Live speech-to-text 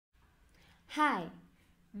Hi,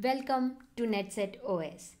 welcome to Netset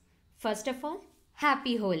OS. First of all,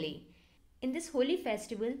 happy Holi. In this Holi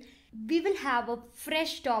festival, we will have a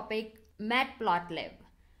fresh topic, Matplotlib.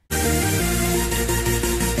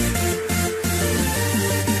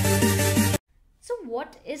 So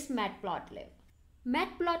what is Matplotlib?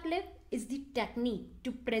 Matplotlib is the technique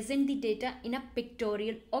to present the data in a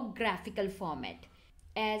pictorial or graphical format,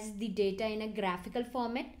 as the data in a graphical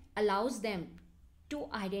format allows them to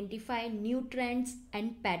identify new trends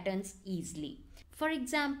and patterns easily. For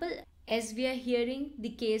example, as we are hearing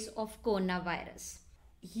the case of coronavirus.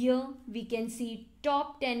 Here we can see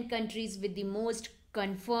top 10 countries with the most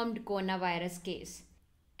confirmed coronavirus case.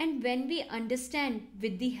 And when we understand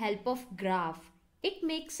with the help of graph, it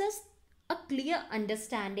makes us a clear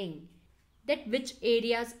understanding that which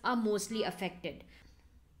areas are mostly affected.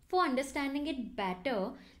 For understanding it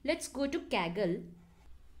better, let's go to Kaggle.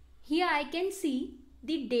 Here I can see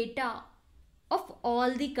the data of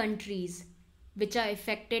all the countries which are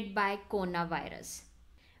affected by coronavirus.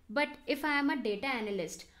 But if I am a data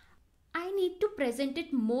analyst, I need to present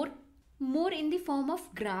it more in the form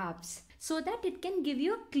of graphs so that it can give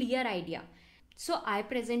you a clear idea. So I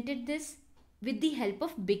presented this with the help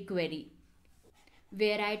of BigQuery,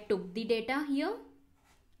 where I took the data here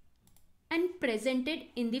and presented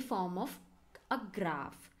in the form of a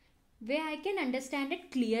graph, where I can understand it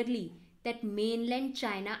clearly that mainland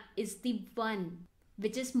China is the one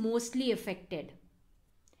which is mostly affected.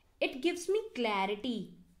 It gives me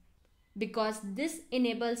clarity because this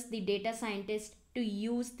enables the data scientist to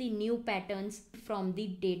use the new patterns from the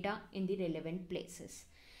data in the relevant places.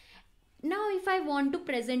 Now if I want to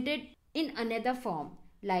present it in another form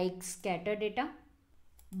like scatter data,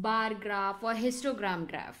 bar graph or histogram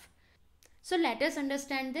graph. So let us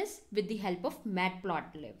understand this with the help of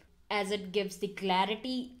Matplotlib, as it gives the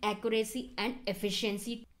clarity, accuracy and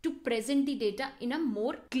efficiency to present the data in a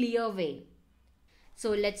more clear way.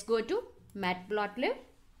 So let's go to Matplotlib.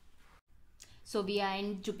 So we are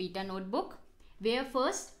in Jupyter Notebook, where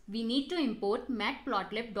first we need to import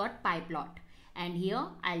matplotlib.pyplot, and here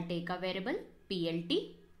I'll take a variable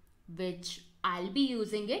plt, which I'll be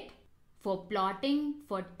using it for plotting,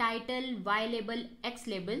 for title, y label, x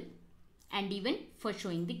label and even for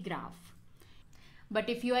showing the graph. But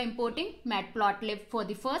if you are importing Matplotlib for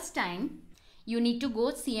the first time, you need to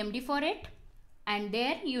go cmd for it, and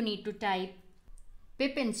there you need to type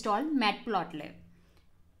pip install matplotlib.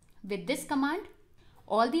 With this command,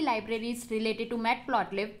 all the libraries related to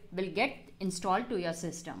Matplotlib will get installed to your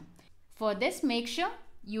system. For this, make sure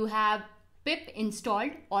you have pip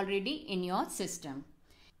installed already in your system.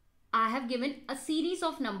 I have given a series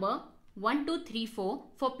of number 1, 2, 3, 4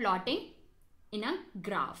 for plotting in a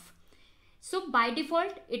graph. So by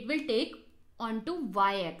default, it will take onto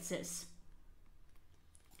y-axis.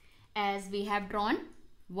 As we have drawn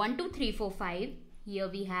 1, 2, 3, 4, 5, here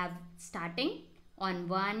we have starting on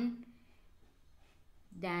 1,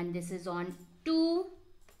 then this is on 2,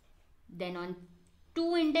 then on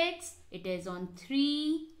 2 index, it is on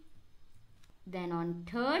 3, then on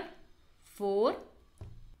 3rd, 4,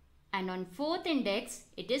 and on 4th index,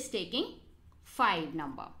 it is taking 5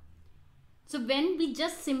 number. So when we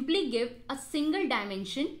just simply give a single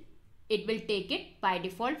dimension, it will take it by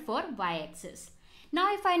default for y-axis.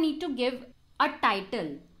 Now if I need to give a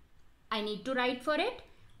title, I need to write for it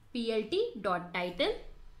plt.title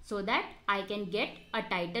so that I can get a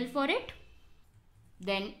title for it.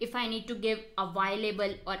 Then if I need to give a y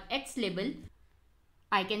label or x label,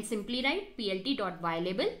 I can simply write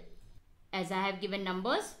plt.ylabel. As I have given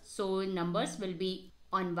numbers, so numbers will be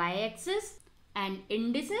on y-axis and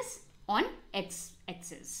indices on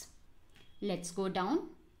x-axis. Let's go down.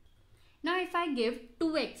 Now if I give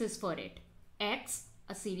two x's for it, x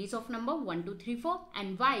a series of number 1, 2, 3, 4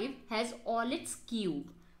 and y has all its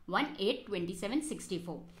cube 1, 8, 27,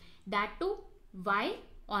 64. That too y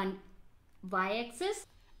on y-axis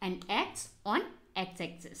and x on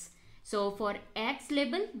x-axis. So for x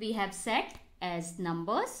label we have set as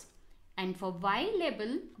numbers, and for y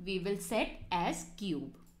label we will set as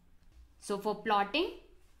cube. So for plotting,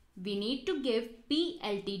 we need to give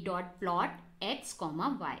plt.plot x,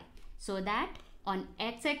 y, so that on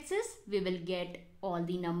x-axis we will get all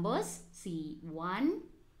the numbers. See 1,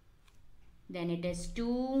 then it is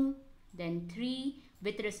 2, then 3.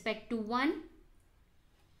 With respect to 1,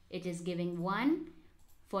 it is giving 1.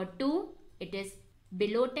 For 2, it is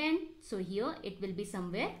below 10. So here it will be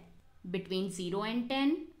somewhere between 0 and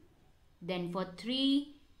 10. Then for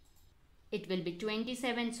 3, it will be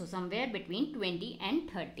 27. So somewhere between 20 and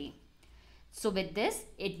 30. So with this,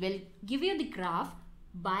 it will give you the graph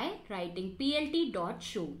by writing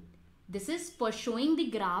plt.show. This is for showing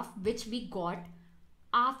the graph which we got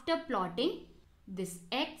after plotting this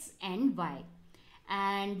x and y.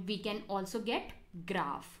 And we can also get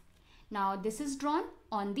graph. Now this is drawn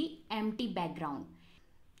on the empty background.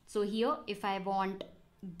 So here if I want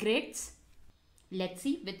grids, let's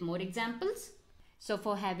see with more examples. So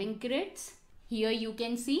for having grids, here you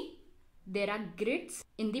can see there are grids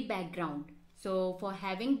in the background. So for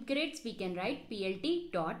having grids, we can write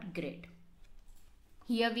plt.grid.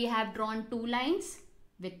 Here we have drawn two lines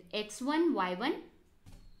with x1, y1.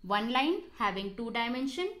 One line having two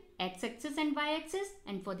dimension, x-axis and y-axis,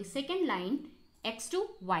 and for the second line, x2,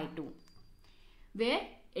 y2, where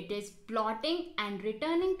it is plotting and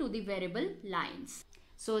returning to the variable lines.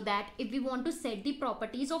 So that if we want to set the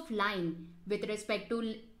properties of line with respect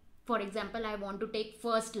to, for example, I want to take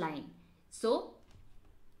first line. So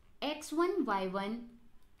x1, y1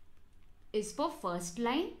 is for first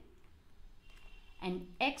line and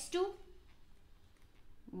x2,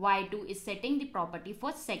 y2 is setting the property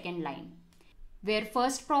for second line, where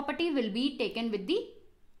first property will be taken with the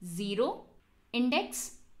 0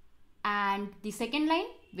 index and the second line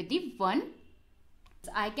with the 1.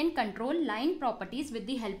 I can control line properties with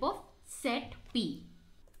the help of set p.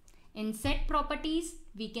 In set properties,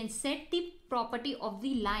 we can set the property of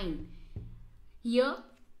the line. Here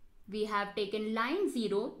we have taken line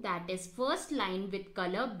 0, that is first line with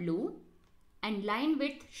color blue, and line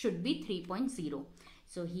width should be 3.0.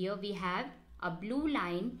 So here we have a blue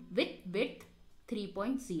line with width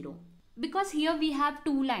 3.0. Because here we have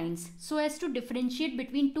two lines, so as to differentiate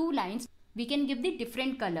between two lines, we can give the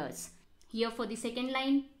different colors. Here for the second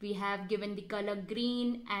line, we have given the color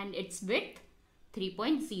green and its width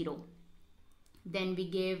 3.0. Then we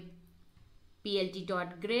gave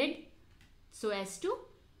plt.grid so as to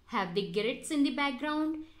have the grids in the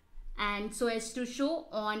background, and so as to show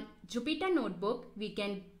on Jupyter Notebook, we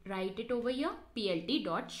can write it over here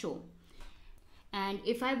plt.show. And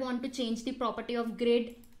if I want to change the property of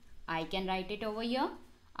grid, I can write it over here.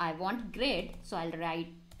 I want grid, so I'll write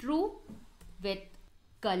true with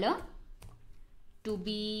color to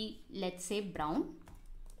be, let's say, brown.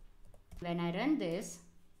 When I run this,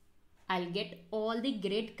 I'll get all the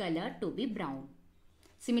grid color to be brown.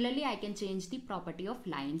 Similarly, I can change the property of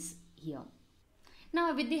lines here.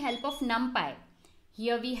 Now with the help of NumPy,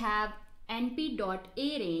 here we have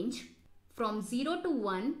np.arange from 0 to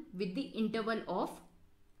 1 with the interval of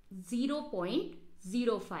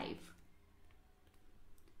 0.05.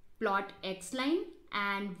 Plot x line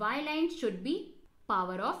and y line should be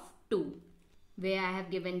power of 2, where I have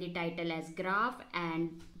given the title as graph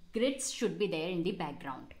and grids should be there in the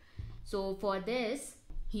background. So for this,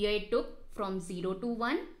 here it took from 0 to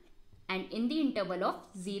 1 and in the interval of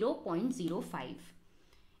 0.05.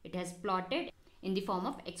 It has plotted in the form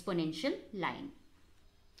of exponential line.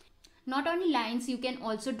 Not only lines, you can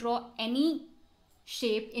also draw any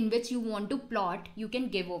shape in which you want to plot, you can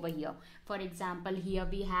give over here. For example, here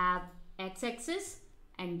we have x-axis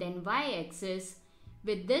and then y-axis.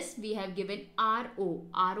 With this, we have given RO.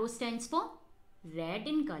 RO stands for red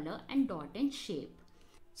in color and dot in shape.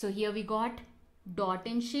 So here we got dot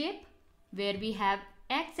in shape, where we have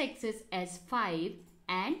x-axis as 5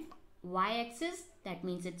 and y-axis, that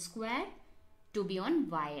means it's square, to be on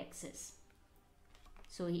y-axis.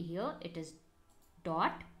 So here it is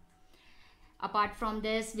dot. Apart from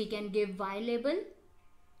this, we can give y label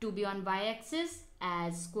to be on y-axis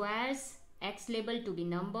as squares, x label to be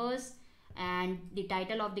numbers, and the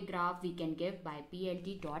title of the graph we can give by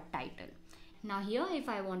plt.title. Now here if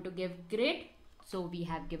I want to give grid, so we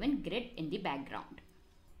have given grid in the background.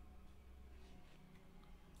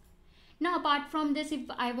 Now apart from this, if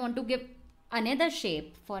I want to give another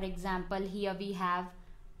shape, for example, here we have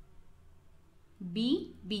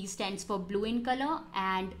B. B stands for blue in color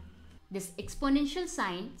and this exponential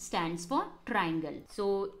sign stands for triangle.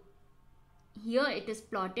 So here it is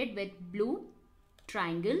plotted with blue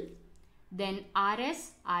triangle. Then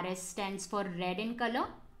RS. RS stands for red in color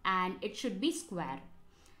and it should be square.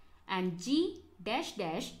 And G dash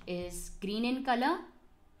dash is green in color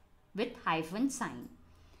with hyphen sign.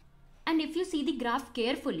 And if you see the graph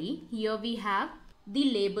carefully, here we have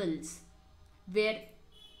the labels where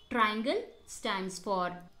triangle stands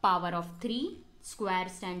for power of 3, square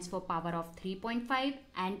stands for power of 3.5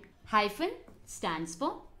 and hyphen stands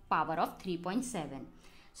for power of 3.7.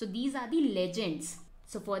 So these are the legends.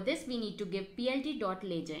 So for this we need to give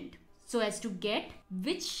plt.legend so as to get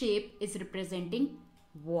which shape is representing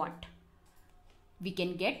what. We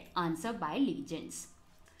can get answer by legends.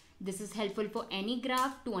 This is helpful for any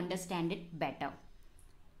graph to understand it better.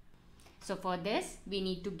 So for this we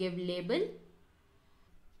need to give label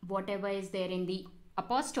whatever is there in the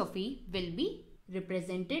apostrophe will be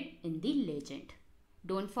represented in the legend.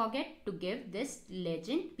 Don't forget to give this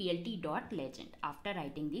legend plt.legend after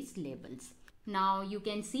writing these labels. Now you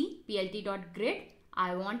can see plt.grid.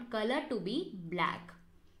 I want color to be black.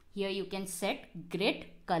 Here you can set grid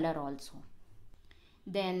color also.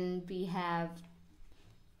 Then we have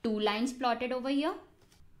two lines plotted over here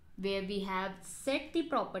where we have set the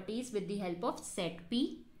properties with the help of set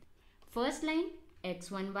p. First line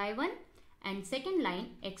x1 y1 and second line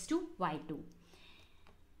x2 y2.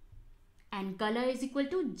 And color is equal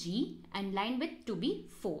to G and line width to be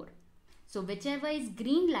 4. So whichever is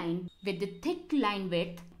green line with the thick line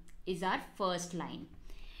width is our first line.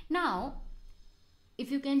 Now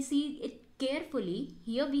if you can see it carefully,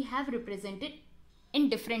 here we have represented in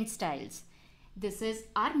different styles. This is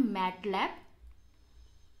our Matlab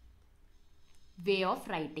way of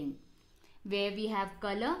writing, where we have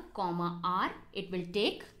color, comma R, it will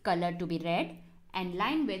take color to be red and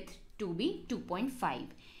line width to be 2.5.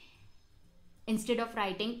 Instead of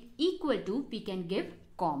writing equal to, we can give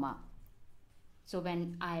comma. So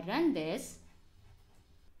when I run this,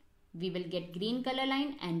 we will get green color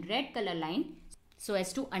line and red color line so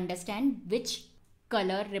as to understand which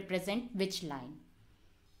color represent which line.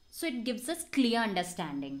 So it gives us clear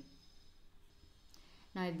understanding.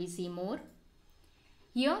 Now if we see more,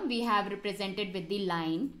 here we have represented with the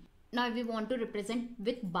line. Now if we want to represent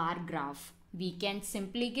with bar graph, we can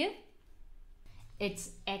simply give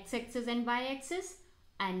its x-axis and y-axis,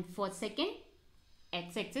 and for second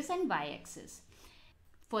x-axis and y-axis.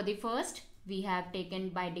 For the first we have taken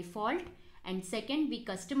by default, and second we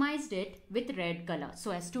customized it with red color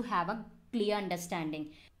so as to have a clear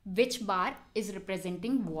understanding which bar is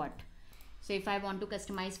representing what. So if I want to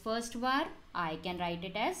customize first bar, I can write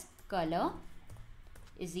it as color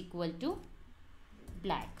is equal to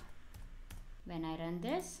black. When I run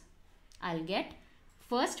this, I'll get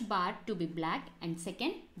first bar to be black and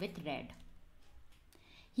second with red.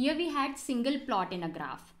 Here we had single plot in a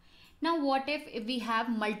graph. Now what if we have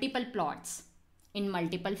multiple plots in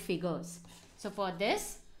multiple figures? So for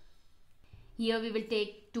this, here we will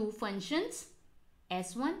take two functions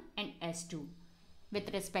S1 and S2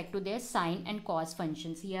 with respect to their sine and cos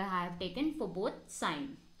functions. Here I have taken for both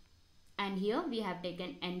sine, and here we have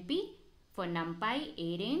taken NP for numpy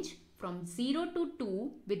a range from 0 to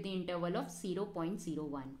 2 with the interval of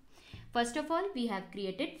 0.01. First of all, we have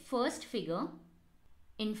created first figure.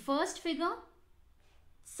 In first figure,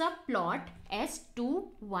 subplot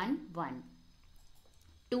S211.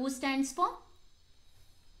 2 stands for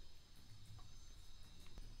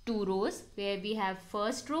 2 rows where we have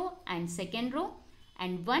first row and second row,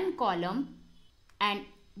 and 1 column, and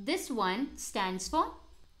this one stands for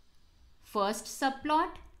first subplot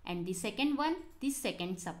and the second one the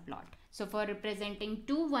second subplot. So for representing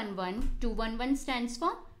 211, 211 stands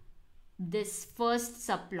for this first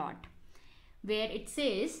subplot, where it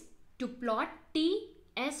says to plot T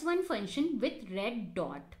S1 function with red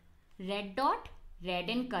dot. Red dot, red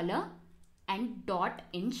in color and dot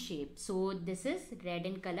in shape. So this is red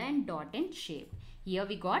in color and dot in shape. Here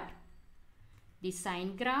we got the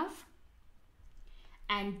sine graph,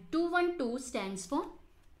 and 212 stands for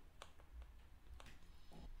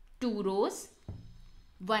 2 rows,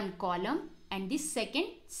 1 column and the second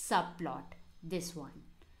subplot, this one.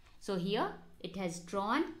 So here it has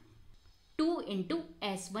drawn 2 into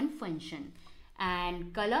S1 function,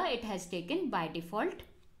 and color it has taken by default.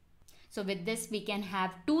 So with this we can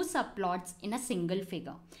have 2 subplots in a single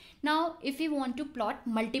figure. Now if we want to plot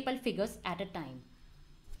multiple figures at a time,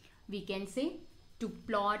 we can say to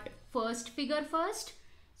plot first figure first.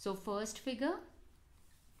 So first figure,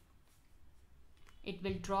 it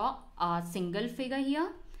will draw a single figure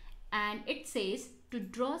here, and it says to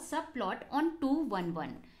draw subplot on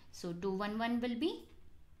 211. So 211 will be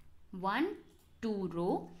 1, 2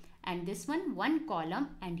 row and this one 1 column,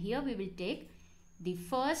 and here we will take the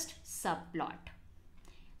first subplot.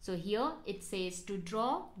 So here it says to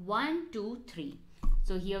draw 1, 2, 3.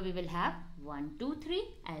 So here we will have 1, 2, 3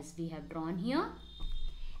 as we have drawn here.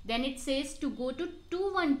 Then it says to go to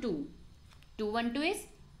 212. 212 is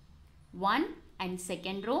 1 and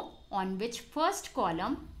second row, on which first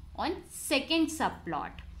column on second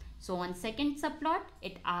subplot. So on second subplot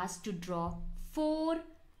it asks to draw 4,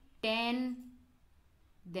 10,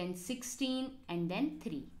 then 16 and then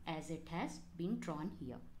 3 as it has been drawn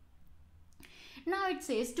here. Now it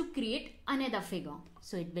says to create another figure.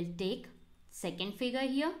 So it will take second figure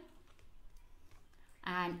here,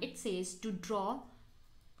 and it says to draw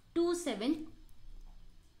 2, 7,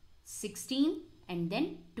 16 and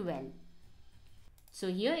then 12. So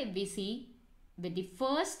here if we see with the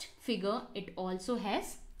first figure, it also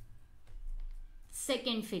has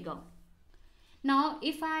second figure. Now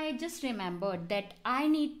if I just remembered that I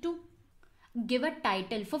need to give a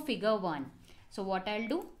title for figure 1. So what I'll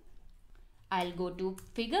do, I'll go to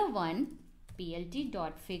figure 1,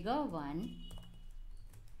 plt.figure1,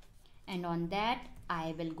 and on that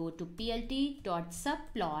I will go to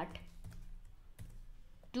plt.subplot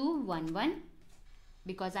 211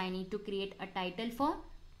 because I need to create a title for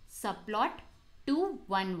subplot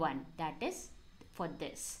 211, that is for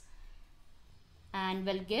this, and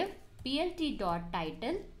we'll give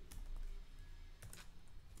plt.title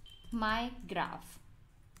my graph,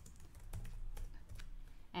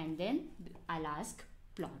 and then I'll ask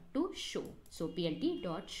plot to show. So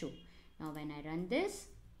plt.show. Now when I run this,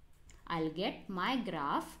 I'll get my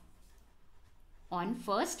graph on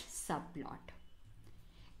first subplot.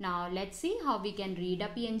 Now let's see how we can read a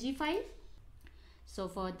PNG file. So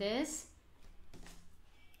for this,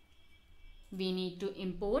 we need to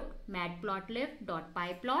import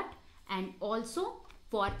matplotlib.pyplot, and also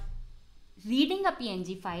for reading a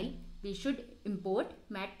PNG file, we should import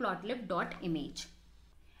matplotlib.image.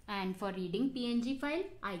 And for reading PNG file,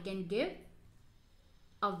 I can give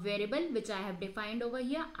a variable which I have defined over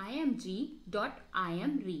here, img.imread,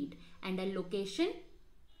 and a location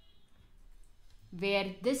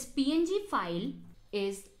where this PNG file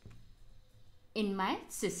is in my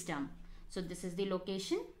system. So this is the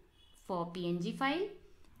location for PNG file.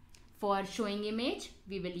 For showing image,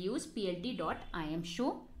 we will use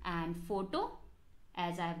plt.imshow, and photo,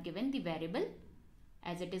 as I have given the variable,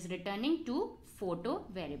 as it is returning to photo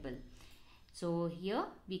variable. So here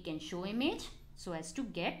we can show image so as to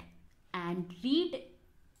get and read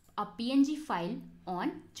a PNG file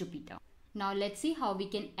on Jupyter. Now let's see how we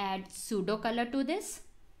can add pseudo color to this.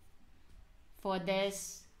 For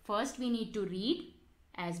this, first we need to read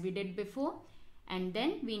as we did before, and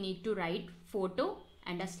then we need to write photo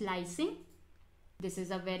and a slicing. This is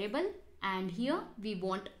a variable, and here we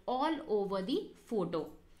want all over the photo.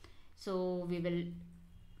 So we will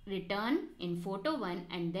return in photo 1,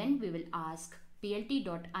 and then we will ask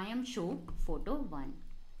plt.imshow photo 1.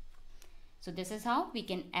 So this is how we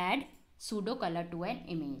can add pseudo color to an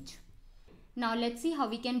image. Now let's see how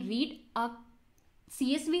we can read a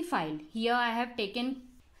CSV file. Here I have taken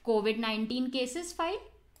COVID-19 cases file,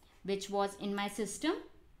 which was in my system,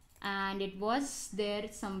 and it was there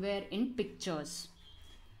somewhere in pictures.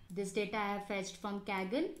 This data I have fetched from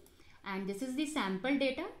Kaggle, and this is the sample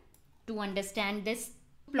data to understand this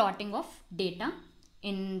plotting of data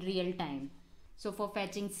in real time. So for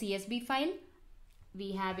fetching CSV file,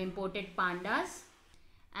 we have imported pandas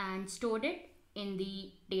and stored it in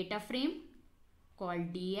the data frame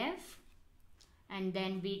called df, and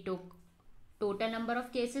then we took total number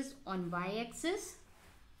of cases on y-axis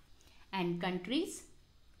and countries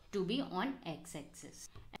to be on x-axis.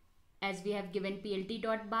 As we have given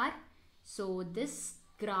plt.bar, so this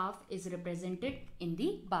graph is represented in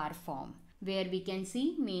the bar form, where we can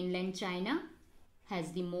see mainland China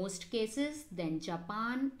has the most cases, then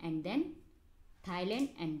Japan, and then Thailand,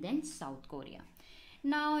 and then South Korea.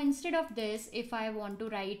 Now instead of this, if I want to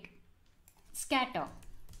write scatter,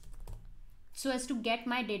 so as to get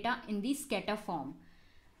my data in the scatter form,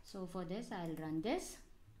 so for this I'll run this.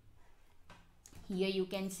 Here you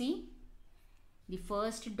can see the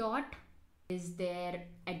first dot is there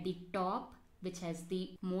at the top, which has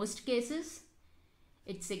the most cases.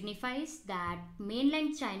 It signifies that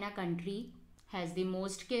mainland China country has the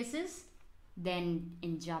most cases, then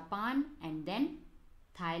in Japan, and then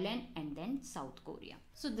Thailand, and then South Korea.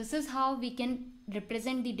 So this is how we can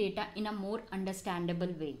represent the data in a more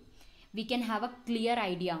understandable way. We can have a clear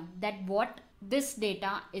idea that what this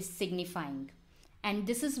data is signifying, and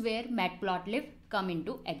this is where Matplotlib come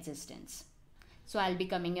into existence. So I'll be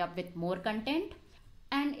coming up with more content,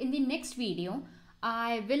 and in the next video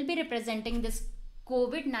I will be representing this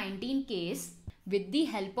COVID-19 case with the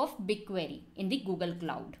help of BigQuery in the Google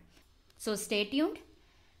Cloud. So stay tuned,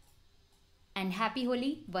 and happy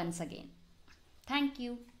Holi once again. Thank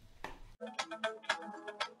you.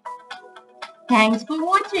 Thanks for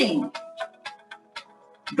watching.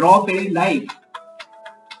 Drop a like.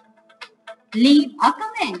 Leave a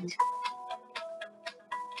comment.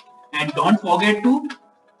 And don't forget to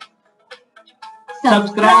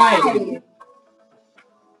Subscribe.